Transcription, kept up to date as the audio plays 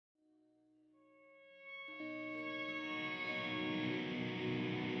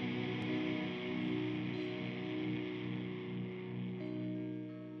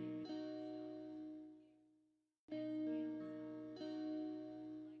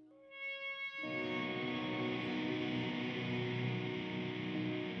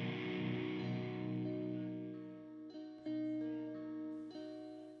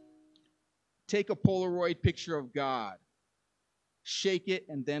Take a Polaroid picture of God, shake it,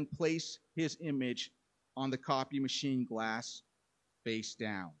 and then place his image on the copy machine glass face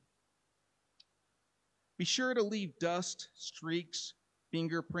down. Be sure to leave dust, streaks,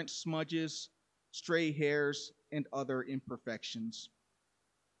 fingerprint smudges, stray hairs, and other imperfections.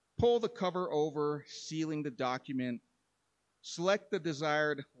 Pull the cover over, sealing the document. Select the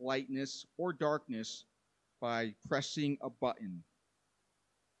desired lightness or darkness by pressing a button.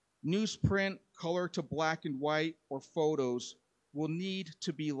 Newsprint, color to black and white, or photos will need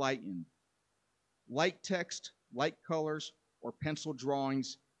to be lightened. Light text, light colors, or pencil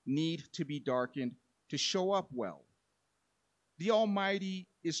drawings need to be darkened to show up well. The Almighty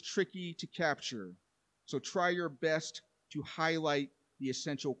is tricky to capture, so try your best to highlight the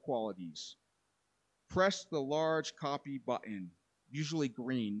essential qualities. Press the large copy button, usually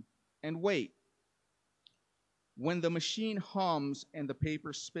green, and wait. When the machine hums and the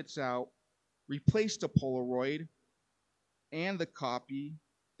paper spits out, replace the Polaroid and the copy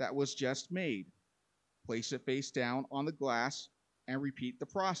that was just made. Place it face down on the glass and repeat the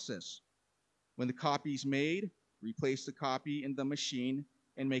process. When the copy is made, replace the copy in the machine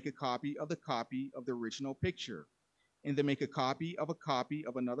and make a copy of the original picture. And then make a copy of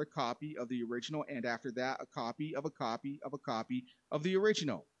another copy of the original, and after that, a copy of the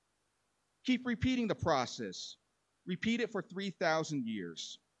original. Keep repeating the process. Repeat it for 3,000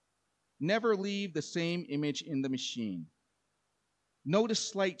 years. Never leave the same image in the machine. Notice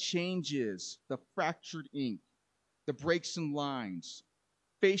slight changes, the fractured ink, the breaks in lines,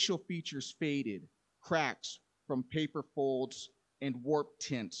 facial features faded, cracks from paper folds and warped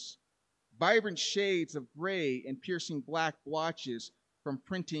tints, vibrant shades of gray and piercing black blotches from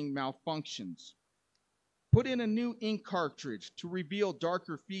printing malfunctions. Put in a new ink cartridge to reveal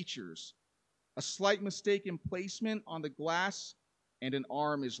darker features. A slight mistake in placement on the glass and an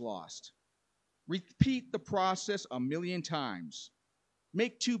arm is lost. Repeat the process 1,000,000 times.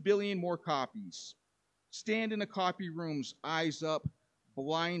 Make 2 billion more copies. Stand in a copy room's eyes up,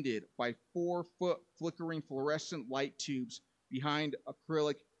 blinded by 4-foot flickering fluorescent light tubes behind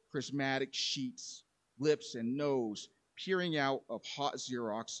acrylic prismatic sheets, lips and nose peering out of hot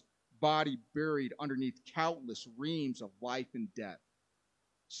Xerox, body buried underneath countless reams of life and death.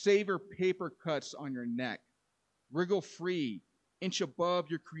 Savor paper cuts on your neck. Wriggle free, inch above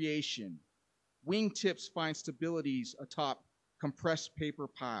your creation. Wingtips find stabilities atop compressed paper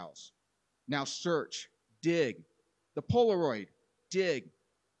piles. Now search, dig. The Polaroid, dig.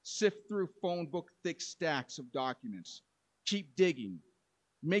 Sift through phone book thick stacks of documents. Keep digging.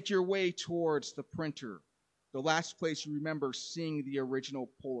 Make your way towards the printer, the last place you remember seeing the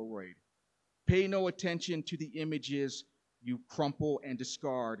original Polaroid. Pay no attention to the images you crumple and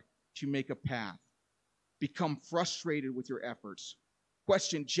discard to make a path. Become frustrated with your efforts.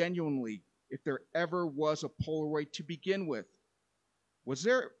 Question genuinely if there ever was a Polaroid to begin with. Was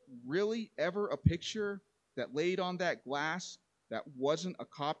there really ever a picture that laid on that glass that wasn't a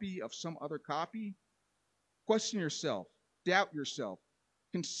copy of some other copy? Question yourself, doubt yourself,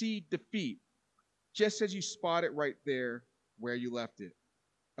 concede defeat, just as you spot it right there where you left it.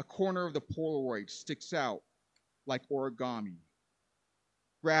 A corner of the Polaroid sticks out like origami.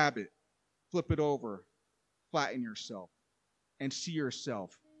 Grab it, flip it over, flatten yourself, and see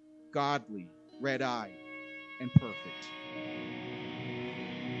yourself godly, red-eyed, and perfect.